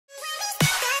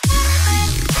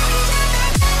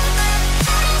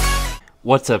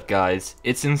What's up guys,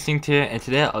 it's Instinct here, and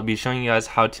today I'll be showing you guys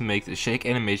how to make the shake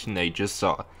animation that you just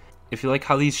saw. If you like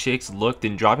how these shakes look,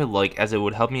 then drop a like as it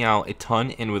would help me out a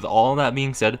ton, and with all that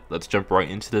being said, let's jump right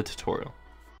into the tutorial.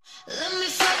 Let me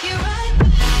fuck you right.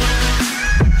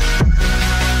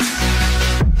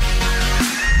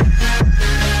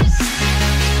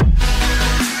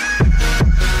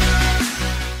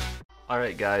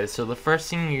 Alright guys, so the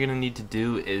first thing you're going to need to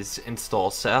do is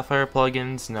install Sapphire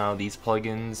plugins. Now these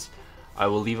plugins, I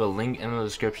will leave a link in the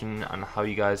description on how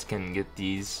you guys can get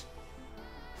these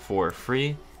for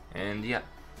free. And yeah,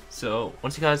 so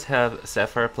once you guys have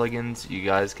Sapphire plugins, you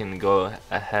guys can go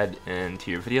ahead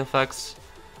into your video effects,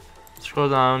 scroll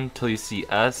down till you see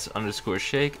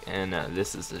S_shake, and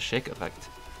this is the shake effect.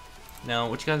 Now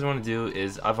what you guys want to do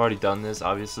is, I've already done this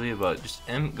obviously, but just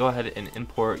go ahead and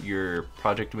import your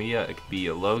project media. It could be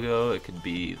a logo, it could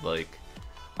be like,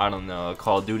 I don't know, a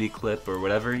Call of Duty clip, or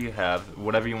whatever you have,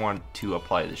 whatever you want to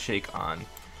apply the shake on.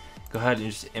 Go ahead and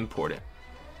just import it,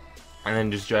 and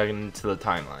then just drag it into the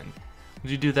timeline. Once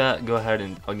you do that, go ahead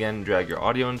and again drag your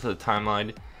audio into the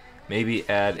timeline, maybe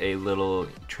add a little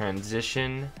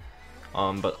transition,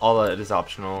 but all that is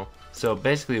optional. So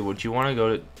basically what you want to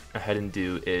go ahead and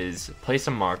do is place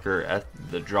a marker at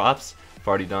the drops. I've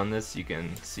already done this, you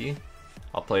can see.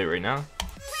 I'll play it right now.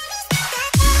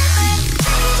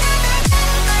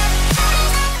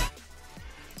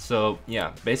 So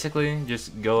yeah, basically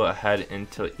just go ahead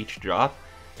into each drop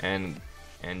and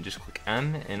just click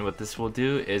M, and what this will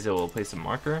do is it will place a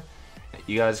marker.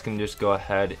 You guys can just go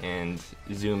ahead and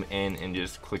zoom in and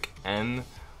just click M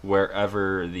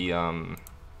wherever the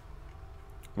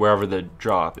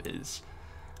drop is.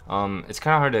 It's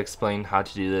kind of hard to explain how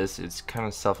to do this. It's kind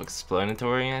of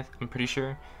self-explanatory, I'm pretty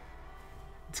sure.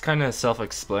 It's kind of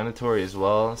self-explanatory as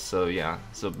well, so yeah.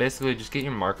 So basically just get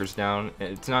your markers down.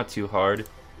 It's not too hard.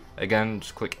 Again,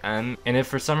 just click N, and if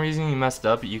for some reason you messed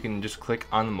up, you can just click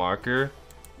on the marker,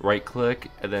 right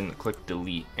click, and then click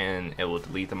delete, and it will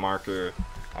delete the marker.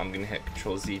 I'm gonna hit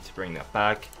Control Z to bring that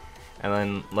back. And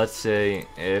then let's say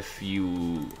if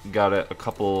you got it a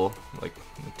couple, like,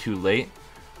 too late,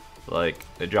 like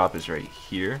the drop is right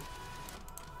here,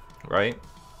 right?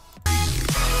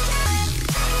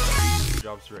 The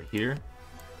drop's right here,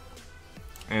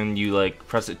 and you like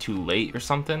press it too late or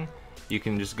something, you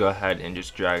can just go ahead and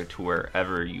just drag it to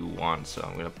wherever you want. So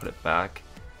I'm gonna put it back,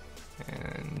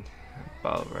 and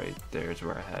about right there is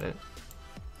where I had it.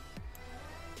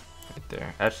 Right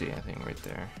there. Actually, I think right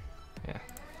there. Yeah.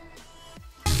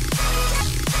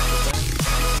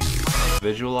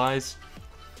 Visualize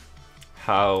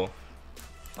how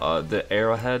the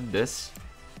arrowhead, this,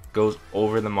 goes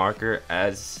over the marker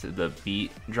as the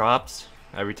beat drops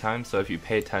every time. So if you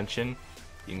pay attention,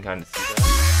 you can kind of see that.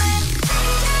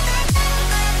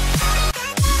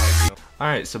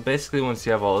 Alright, so basically once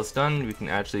you have all this done, we can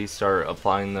actually start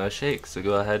applying the shake. So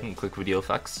go ahead and click video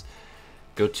effects,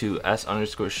 go to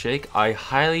S_shake. I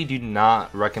highly do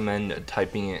not recommend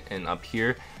typing it in up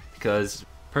here, because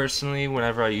personally,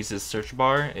 whenever I use this search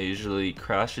bar, it usually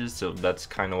crashes, so that's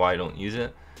kind of why I don't use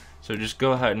it. So just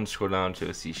go ahead and scroll down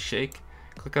to see shake,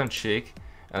 click on shake,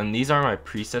 and these are my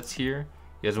presets here.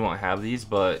 You guys won't have these,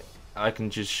 but I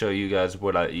can just show you guys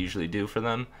what I usually do for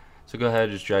them. So go ahead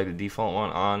and just drag the default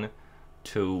one on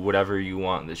to whatever you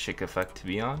want the shake effect to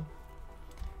be on.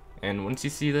 And once you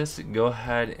see this, go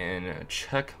ahead and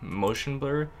check motion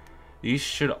blur. These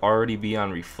should already be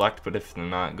on reflect, but if they're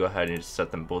not, go ahead and just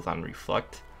set them both on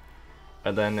reflect.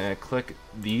 And then click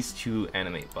these two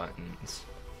animate buttons.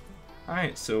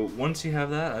 Alright, so once you have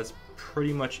that, that's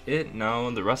pretty much it. Now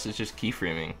the rest is just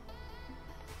keyframing.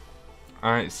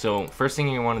 Alright, so first thing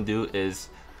you want to do is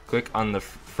click on the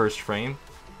first frame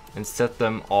and set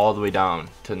them all the way down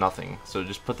to nothing. So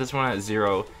just put this one at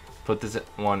 0, put this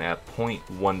one at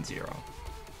 0.10.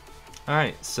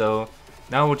 Alright, so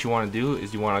now what you want to do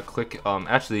is you want to click,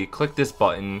 actually click this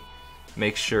button,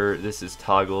 make sure this is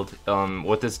toggled.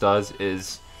 What this does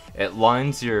is it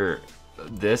lines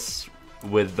this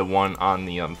with the one on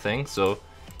the thing, so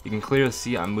you can clearly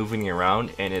see I'm moving it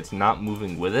around and it's not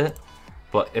moving with it,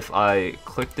 but if I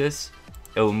click this,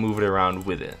 it will move it around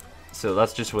with it. So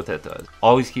that's just what that does.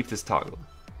 Always keep this toggled.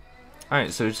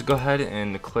 Alright, so just go ahead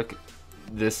and click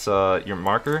this, your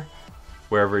marker,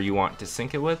 wherever you want to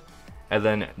sync it with, and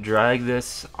then drag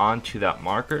this onto that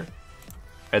marker,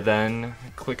 and then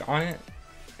click on it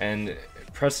and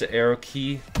press the arrow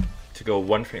key to go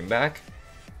one frame back,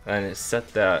 and set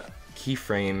that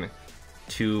keyframe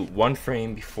to one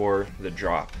frame before the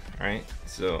drop. Alright,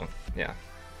 so yeah.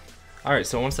 Alright,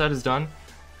 so once that is done,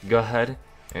 go ahead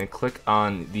and click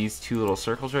on these two little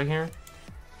circles right here,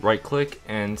 right click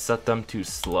and set them to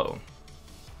slow.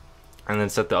 and then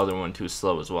set the other one to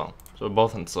slow as well. So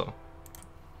both on slow.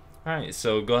 Alright,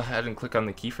 so go ahead and click on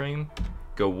the keyframe,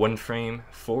 go 1 frame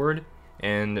forward,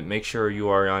 and make sure you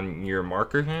are on your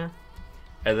marker here.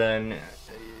 And then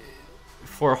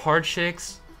for hard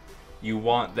shakes, you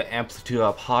want the amplitude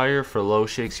up higher. For low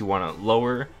shakes, you want it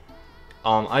lower.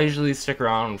 I usually stick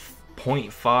around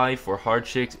 0.5 for hard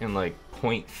shakes and like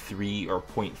 0.3 or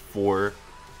 0.4.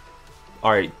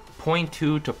 Alright, 0.2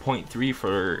 to 0.3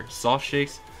 for soft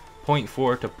shakes,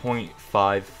 0.4 to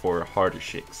 0.5 for harder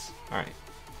shakes. Alright.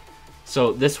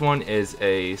 So this one is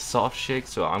a soft shake,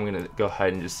 so I'm gonna go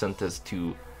ahead and just set this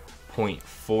to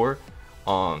 0.4.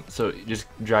 So just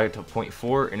drag it to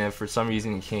 0.4, and if for some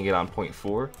reason you can't get on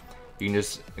 0.4, you can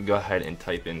just go ahead and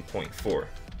type in 0.4.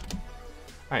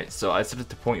 Alright, so I set it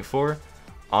to 0.4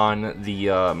 on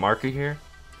the marker here,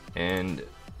 and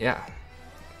yeah,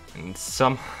 and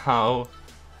somehow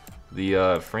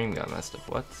the frame got messed up.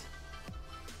 What?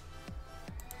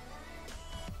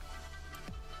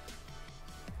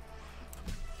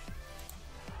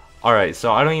 Alright,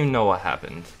 so I don't even know what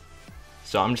happened.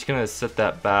 So I'm just gonna set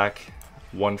that back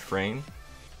 1 frame.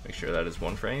 Make sure that is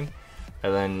 1 frame.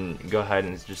 And then go ahead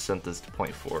and just set this to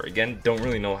 0.4. Again, don't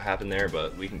really know what happened there,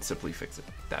 but we can simply fix it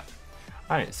like that.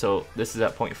 Alright, so this is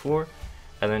at 0.4,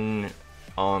 and then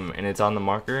and it's on the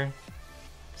marker.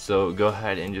 So go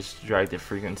ahead and just drag the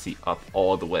frequency up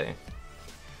all the way.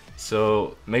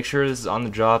 So make sure this is on the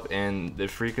drop and the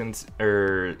frequency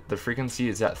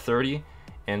is at 30.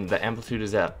 And the amplitude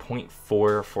is at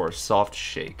 0.4 for a soft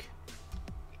shake.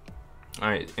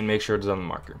 Alright, and make sure it's on the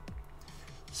marker.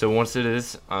 So once it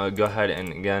is, go ahead and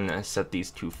again set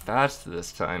these to fast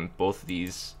this time. Both of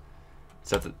these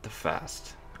set it to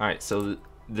fast. Alright, so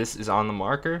this is on the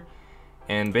marker.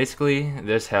 And basically,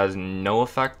 this has no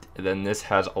effect, and then this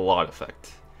has a lot of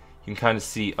effect. You can kind of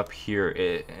see up here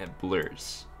it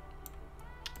blurs.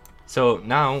 So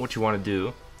now what you want to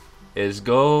do is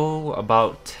go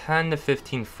about 10 to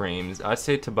 15 frames. I'd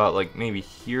say to about like maybe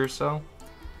here or so,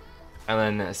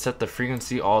 and then set the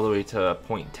frequency all the way to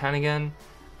 0.10 again,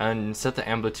 and set the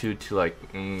amplitude to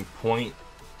like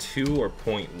 0.2 or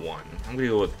 0.1. I'm gonna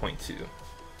go with 0.2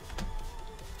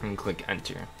 and click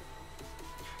enter.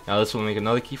 Now this will make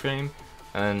another keyframe,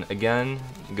 and again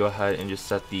go ahead and just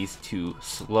set these to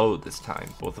slow this time,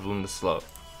 both of them to slow.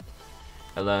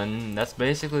 And then that's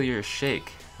basically your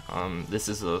shake. This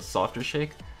is a softer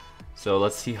shake, so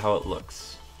let's see how it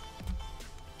looks.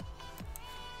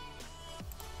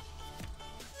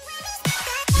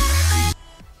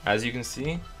 As you can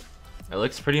see, it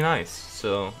looks pretty nice.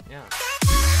 So yeah.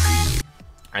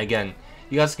 Again,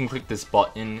 you guys can click this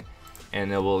button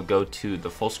and it will go to the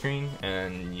full screen,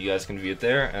 and you guys can view it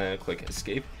there, and click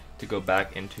escape to go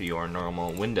back into your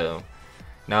normal window.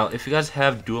 Now, if you guys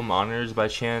have dual monitors by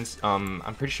chance, I'm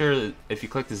pretty sure that if you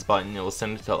click this button, it will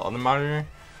send it to the other monitor.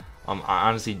 I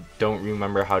honestly don't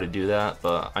remember how to do that,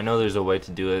 but I know there's a way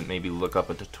to do it. Maybe look up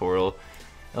a tutorial.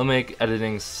 It'll make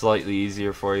editing slightly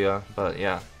easier for you, but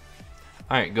yeah.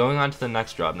 Alright, going on to the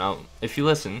next drop. Now, if you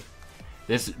listen,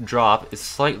 this drop is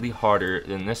slightly harder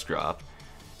than this drop.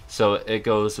 So it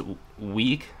goes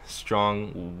weak,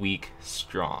 strong, weak,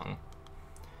 strong.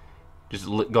 Just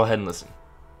go ahead and listen.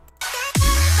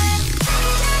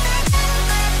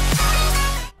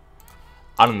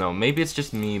 I don't know, maybe it's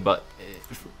just me, but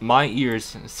my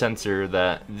ears censor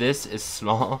that this is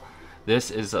small,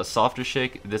 this is a softer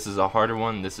shake, this is a harder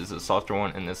one, this is a softer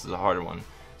one, and this is a harder one.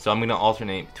 So I'm going to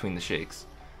alternate between the shakes.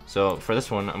 So for this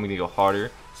one, I'm going to go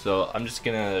harder. So I'm just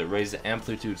going to raise the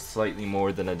amplitude slightly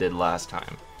more than I did last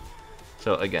time.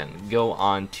 So again, go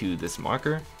on to this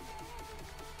marker,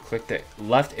 click the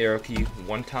left arrow key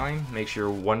 1 time, make sure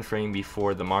 1 frame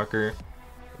before the marker,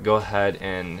 go ahead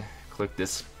and click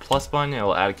this plus button, it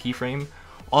will add a keyframe.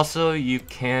 Also, you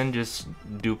can just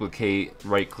duplicate,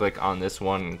 right click on this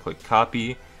one and click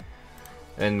copy,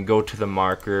 and go to the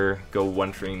marker, go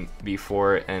 1 frame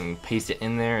before it and paste it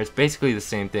in there. It's basically the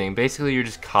same thing. Basically, you're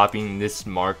just copying this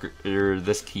marker or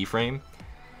this keyframe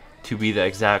to be the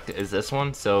exact as this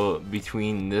one. So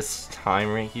between this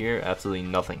time right here, absolutely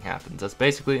nothing happens. That's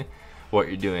basically what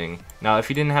you're doing. Now,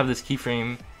 if you didn't have this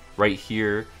keyframe right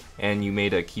here and you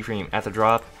made a keyframe at the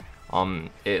drop,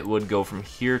 it would go from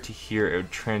here to here. It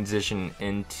would transition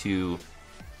into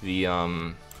the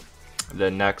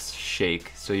next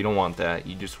shake. So you don't want that.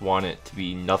 You just want it to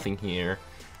be nothing here.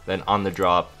 Then on the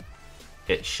drop,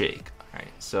 it shake.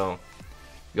 Alright, so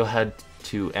go ahead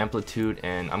to amplitude,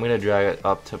 and I'm gonna drag it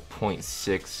up to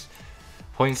 0.6.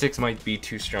 0.6 might be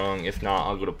too strong. If not,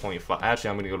 I'll go to 0.5.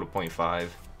 Actually, I'm gonna go to 0.5.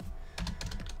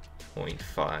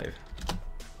 0.5.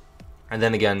 And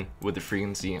then again with the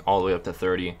frequency all the way up to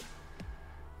 30.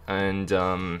 And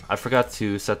I forgot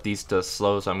to set these to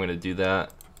slow, so I'm going to do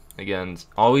that. Again,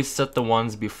 always set the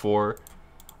ones before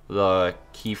the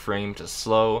keyframe to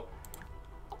slow,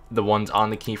 the ones on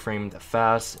the keyframe to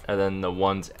fast, and then the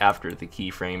ones after the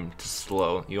keyframe to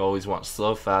slow. You always want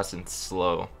slow, fast, and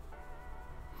slow.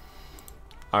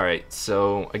 Alright,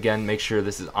 so again, make sure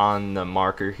this is on the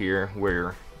marker here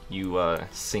where you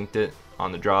synced it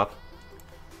on the drop.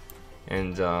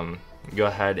 And go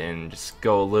ahead and just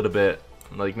go a little bit,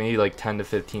 like maybe like 10 to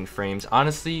 15 frames.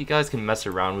 Honestly, you guys can mess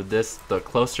around with this. The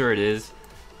closer it is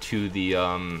to the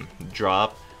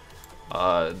drop,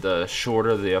 the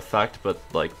shorter the effect, but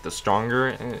like the stronger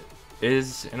it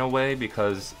is in a way,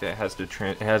 because it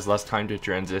has less time to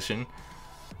transition,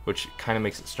 which kind of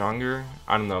makes it stronger.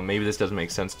 I don't know, maybe this doesn't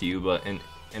make sense to you, but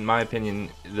in my opinion,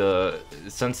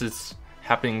 since it's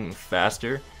happening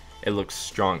faster, it looks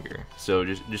stronger. So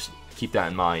just keep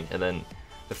that in mind. And then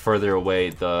the further away,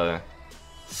 the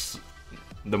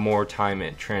more time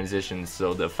it transitions,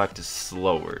 so the effect is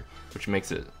slower, which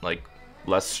makes it like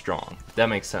less strong, if that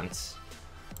makes sense.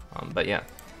 But yeah,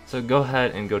 so go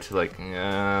ahead and go to like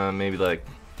maybe like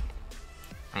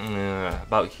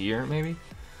about here, maybe.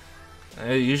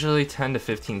 Usually 10 to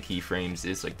 15 keyframes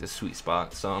is like the sweet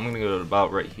spot, so I'm gonna go to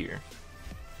about right here.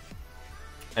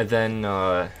 And then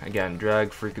again,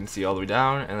 drag frequency all the way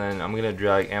down, and then I'm gonna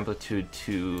drag amplitude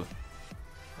to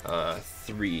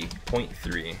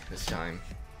 3.3 this time.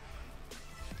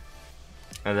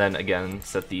 And then again,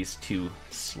 set these to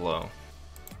slow.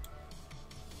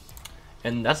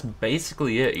 And that's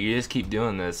basically it. You just keep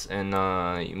doing this,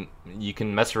 and you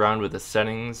can mess around with the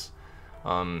settings.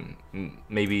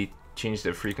 Maybe change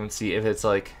the frequency if it's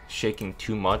like shaking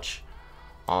too much.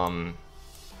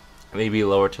 Maybe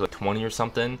lower to like 20 or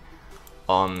something.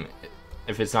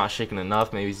 If it's not shaking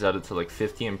enough, maybe set it to like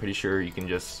 50. I'm pretty sure you can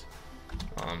just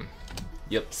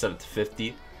set it to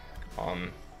 50.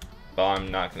 But I'm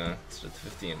not gonna set it to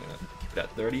 50. I'm gonna keep it at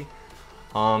 30.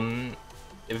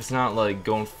 If it's not like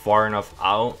going far enough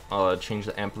out, change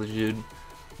the amplitude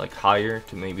like higher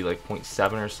to maybe like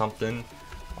 0.7 or something,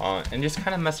 and just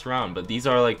kind of mess around. But these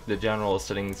are like the general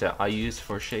settings that I use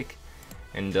for shake.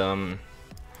 And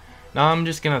now I'm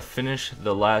just gonna finish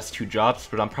the last two drops,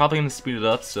 but I'm probably gonna speed it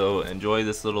up, so enjoy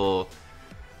this little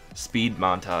speed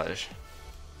montage.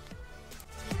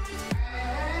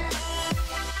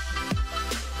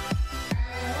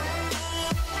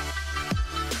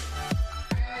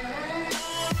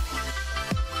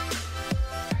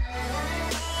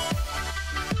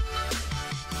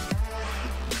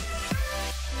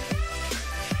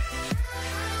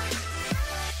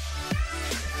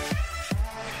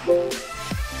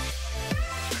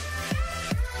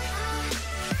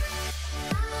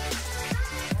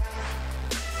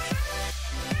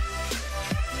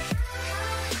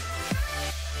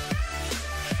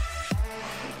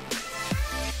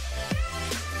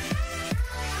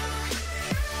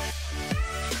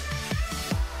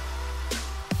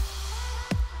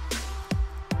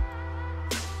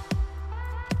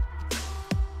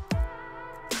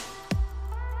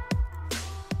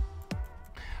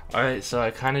 Alright, so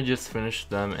I kind of just finished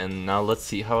them, and now let's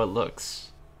see how it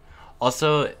looks.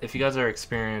 Also, if you guys are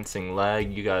experiencing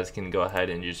lag, you guys can go ahead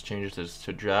and just change this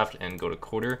to draft and go to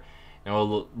quarter, and it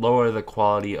will lower the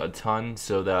quality a ton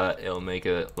so that it'll make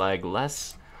it lag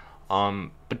less.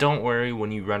 But don't worry,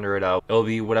 when you render it out, it'll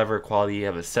be whatever quality you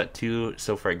have it set to.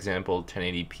 So for example,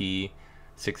 1080p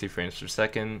 60 frames per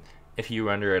second, if you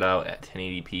render it out at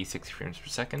 1080p 60 frames per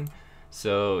second.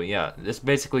 So yeah, this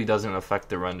basically doesn't affect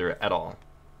the render at all.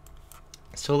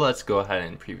 So let's go ahead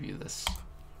and preview this.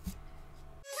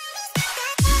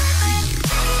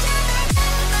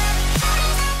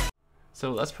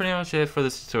 So that's pretty much it for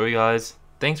this tutorial, guys.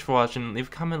 Thanks for watching. Leave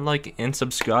a comment, like, and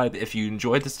subscribe if you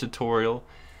enjoyed this tutorial.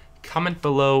 Comment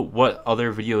below what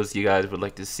other videos you guys would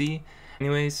like to see.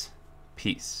 Anyways,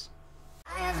 peace.